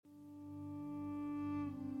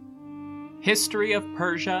History of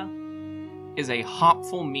Persia is a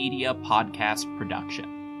Hopful Media podcast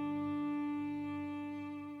production.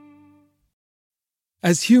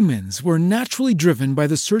 As humans, we're naturally driven by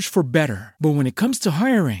the search for better. But when it comes to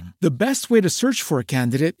hiring, the best way to search for a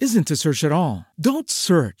candidate isn't to search at all. Don't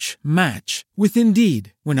search, match with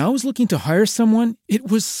Indeed. When I was looking to hire someone, it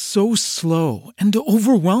was so slow and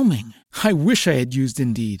overwhelming. I wish I had used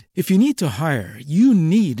Indeed. If you need to hire, you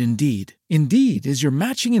need Indeed. Indeed is your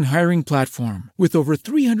matching and hiring platform with over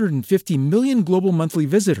 350 million global monthly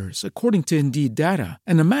visitors, according to Indeed data,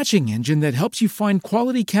 and a matching engine that helps you find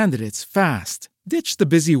quality candidates fast. Ditch the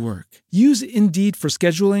busy work. Use Indeed for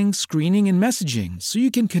scheduling, screening, and messaging so you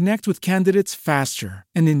can connect with candidates faster.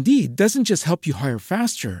 And Indeed doesn't just help you hire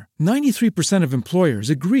faster. 93% of employers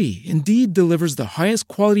agree Indeed delivers the highest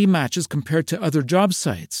quality matches compared to other job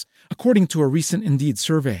sites, according to a recent Indeed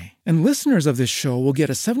survey. And listeners of this show will get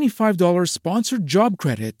a $75 sponsored job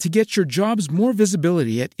credit to get your jobs more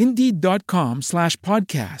visibility at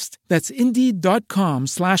Indeed.com/podcast. That's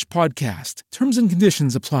Indeed.com/podcast. Terms and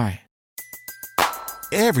conditions apply.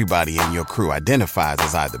 Everybody in your crew identifies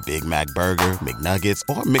as either Big Mac Burger, McNuggets,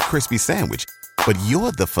 or McCrispy Sandwich. But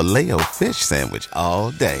you're the Filet-O-Fish Sandwich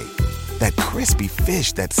all day. That crispy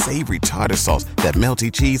fish, that savory tartar sauce, that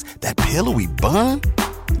melty cheese, that pillowy bun.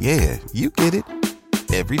 Yeah, you get it.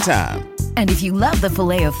 Every time. And if you love the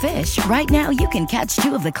Filet-O-Fish, right now you can catch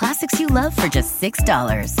two of the classics you love for just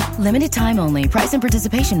 $6. Limited time only. Price and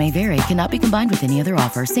participation may vary. Cannot be combined with any other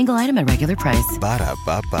offer. Single item at regular price.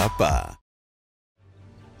 Ba-da-ba-ba-ba.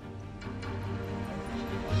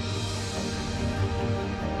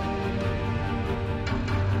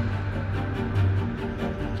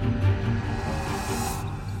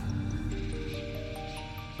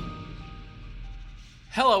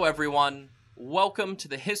 Hello everyone, welcome to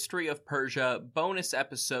the History of Persia bonus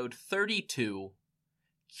episode 32,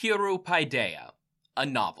 Cyropaedia, a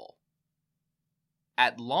novel.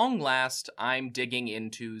 At long last, I'm digging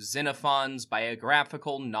into Xenophon's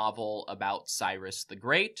biographical novel about Cyrus the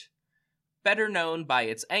Great, better known by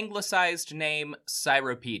its anglicized name,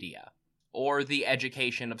 Cyropaedia, or The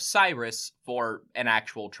Education of Cyrus for an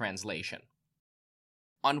actual translation.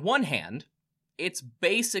 On one hand, it's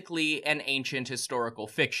basically an ancient historical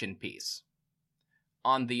fiction piece.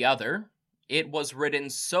 On the other, it was written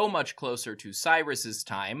so much closer to Cyrus's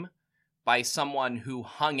time by someone who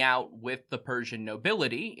hung out with the Persian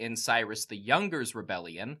nobility in Cyrus the Younger's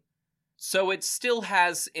rebellion, so it still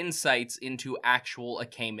has insights into actual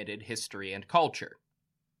Achaemenid history and culture.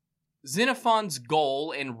 Xenophon's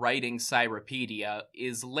goal in writing Cyropaedia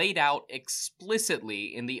is laid out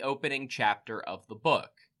explicitly in the opening chapter of the book,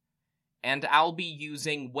 and I'll be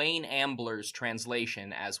using Wayne Ambler's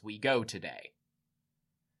translation as we go today.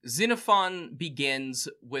 Xenophon begins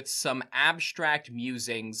with some abstract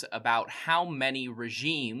musings about how many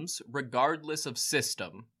regimes, regardless of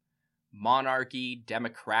system, monarchy,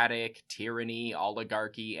 democratic, tyranny,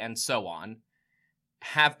 oligarchy, and so on,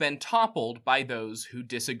 have been toppled by those who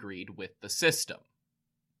disagreed with the system.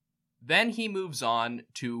 Then he moves on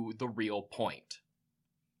to the real point.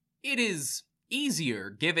 It is easier,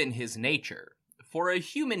 given his nature, for a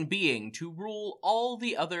human being to rule all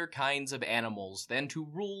the other kinds of animals than to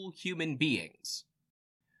rule human beings.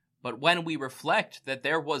 But when we reflect that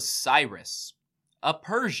there was Cyrus, a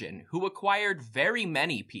Persian who acquired very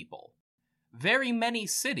many people, very many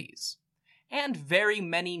cities, and very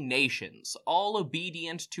many nations, all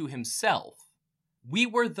obedient to himself, we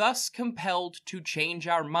were thus compelled to change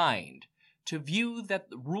our mind, to view that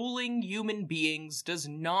ruling human beings does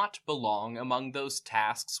not belong among those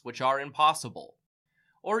tasks which are impossible,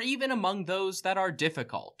 or even among those that are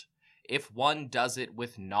difficult, if one does it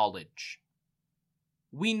with knowledge.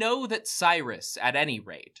 We know that Cyrus, at any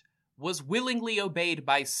rate, was willingly obeyed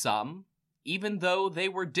by some, even though they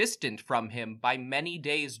were distant from him by many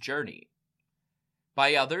days' journey.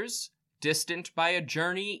 By others, distant by a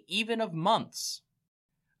journey even of months.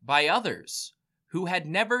 By others, who had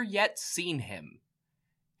never yet seen him,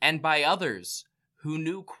 and by others who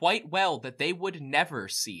knew quite well that they would never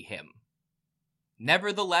see him.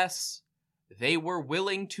 Nevertheless, they were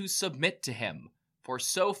willing to submit to him, for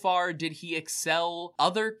so far did he excel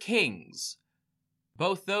other kings,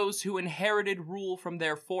 both those who inherited rule from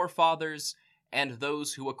their forefathers and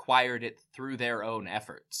those who acquired it through their own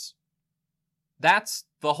efforts. That's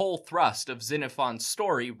the whole thrust of Xenophon's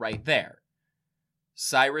story right there.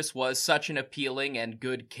 Cyrus was such an appealing and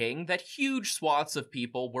good king that huge swaths of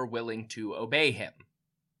people were willing to obey him.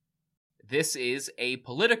 This is a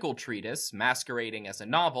political treatise masquerading as a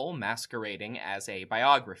novel, masquerading as a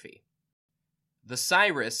biography. The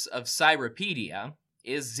Cyrus of Cyropaedia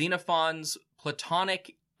is Xenophon's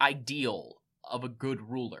Platonic ideal of a good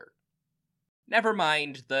ruler. Never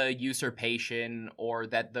mind the usurpation, or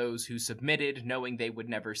that those who submitted, knowing they would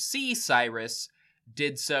never see Cyrus,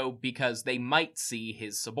 did so because they might see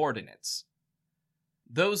his subordinates.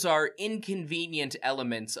 Those are inconvenient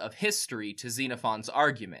elements of history to Xenophon's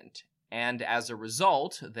argument, and as a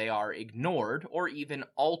result, they are ignored or even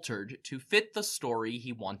altered to fit the story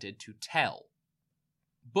he wanted to tell.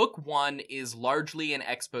 Book 1 is largely an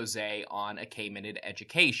expose on Achaemenid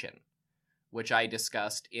education, which I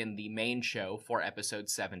discussed in the main show for episode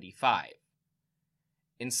 75.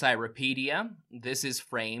 In Cyropedia, this is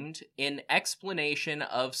framed in explanation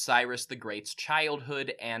of Cyrus the Great's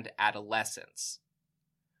childhood and adolescence.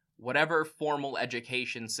 Whatever formal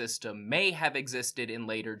education system may have existed in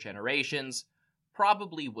later generations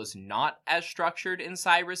probably was not as structured in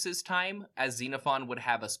Cyrus's time as Xenophon would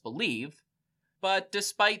have us believe, but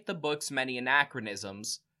despite the book's many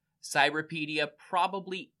anachronisms, Cyropedia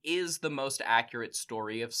probably is the most accurate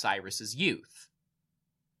story of Cyrus's youth.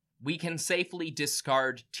 We can safely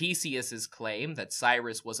discard Ctesias's claim that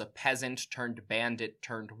Cyrus was a peasant turned bandit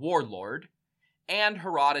turned warlord, and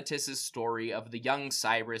Herodotus's story of the young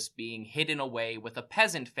Cyrus being hidden away with a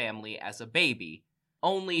peasant family as a baby,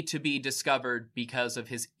 only to be discovered because of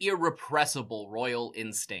his irrepressible royal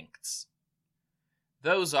instincts.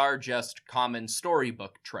 Those are just common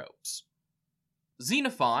storybook tropes.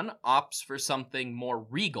 Xenophon opts for something more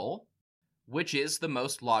regal, which is the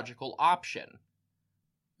most logical option,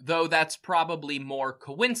 though that's probably more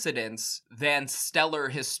coincidence than stellar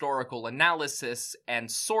historical analysis and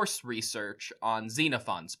source research on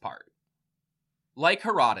Xenophon's part. Like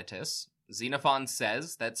Herodotus, Xenophon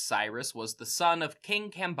says that Cyrus was the son of King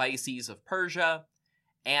Cambyses of Persia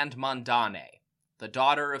and Mandane, the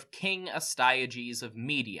daughter of King Astyages of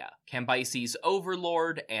Media, Cambyses'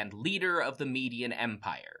 overlord and leader of the Median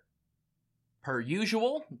Empire. Per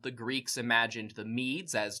usual, the Greeks imagined the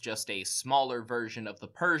Medes as just a smaller version of the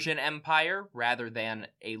Persian Empire, rather than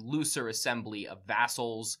a looser assembly of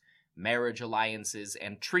vassals, marriage alliances,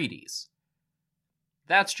 and treaties.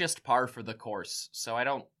 That's just par for the course, so I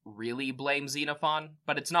don't really blame Xenophon,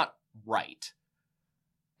 but it's not right.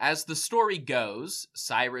 As the story goes,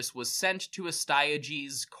 Cyrus was sent to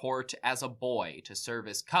Astyages' court as a boy to serve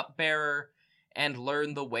as cupbearer and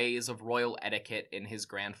learn the ways of royal etiquette in his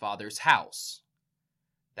grandfather's house.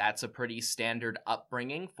 That's a pretty standard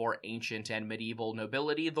upbringing for ancient and medieval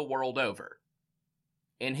nobility the world over.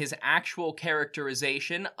 In his actual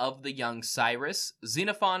characterization of the young Cyrus,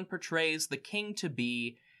 Xenophon portrays the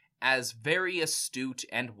king-to-be as very astute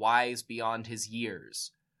and wise beyond his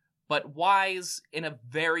years, but wise in a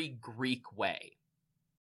very Greek way.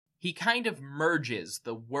 He kind of merges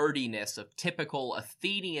the wordiness of typical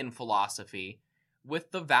Athenian philosophy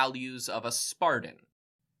with the values of a Spartan,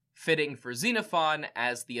 fitting for Xenophon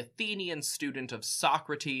as the Athenian student of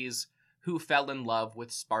Socrates who fell in love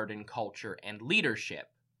with Spartan culture and leadership,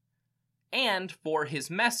 and for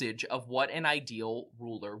his message of what an ideal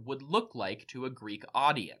ruler would look like to a Greek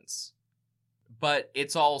audience. But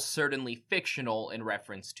it's all certainly fictional in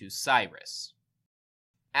reference to Cyrus.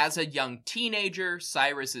 As a young teenager,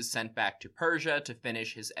 Cyrus is sent back to Persia to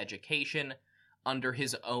finish his education under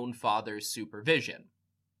his own father's supervision.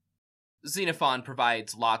 Xenophon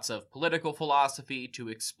provides lots of political philosophy to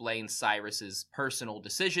explain Cyrus's personal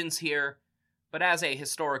decisions here, but as a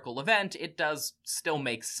historical event, it does still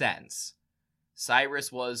make sense.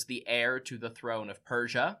 Cyrus was the heir to the throne of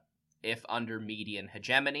Persia, if under Median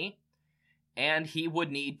hegemony, and he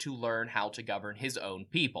would need to learn how to govern his own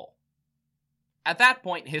people. At that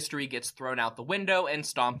point, history gets thrown out the window and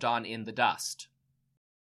stomped on in the dust.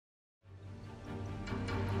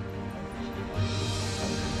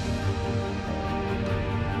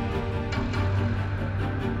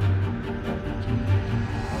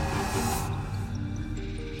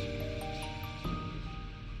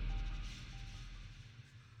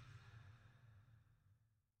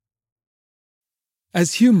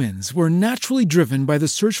 As humans, we're naturally driven by the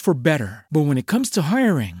search for better. But when it comes to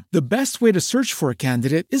hiring, the best way to search for a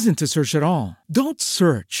candidate isn't to search at all. Don't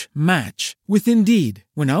search, match with Indeed.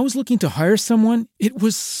 When I was looking to hire someone, it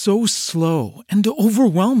was so slow and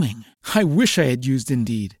overwhelming. I wish I had used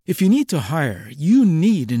Indeed. If you need to hire, you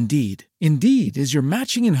need Indeed. Indeed is your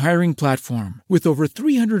matching and hiring platform with over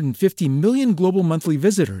 350 million global monthly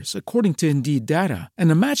visitors, according to Indeed data,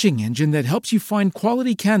 and a matching engine that helps you find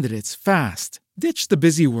quality candidates fast. Ditch the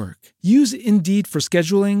busy work. Use Indeed for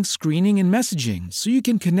scheduling, screening, and messaging so you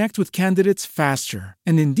can connect with candidates faster.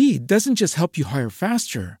 And Indeed doesn't just help you hire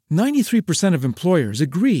faster. 93% of employers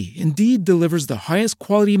agree Indeed delivers the highest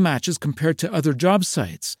quality matches compared to other job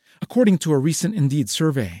sites. according to a recent Indeed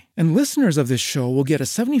survey. And listeners of this show will get a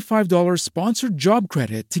 $75 sponsored job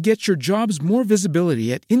credit to get your jobs more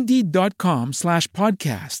visibility at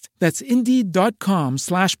Indeed.com/podcast. That's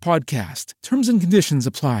Indeed.com/podcast. Terms and conditions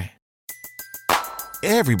apply.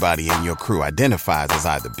 Everybody in your crew identifies as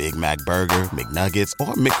either Big Mac Burger, McNuggets,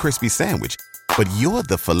 or McCrispy Sandwich. But you're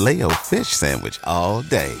the Filet-O-Fish Sandwich all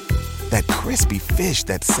day. That crispy fish,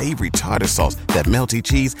 that savory tartar sauce, that melty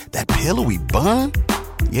cheese, that pillowy bun.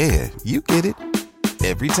 Yeah, you get it.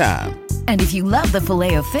 Every time. And if you love the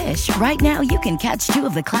Filet-O-Fish, right now you can catch two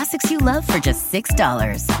of the classics you love for just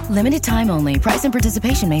 $6. Limited time only. Price and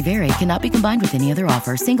participation may vary. Cannot be combined with any other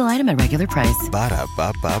offer. Single item at regular price.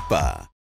 Ba-da-ba-ba-ba.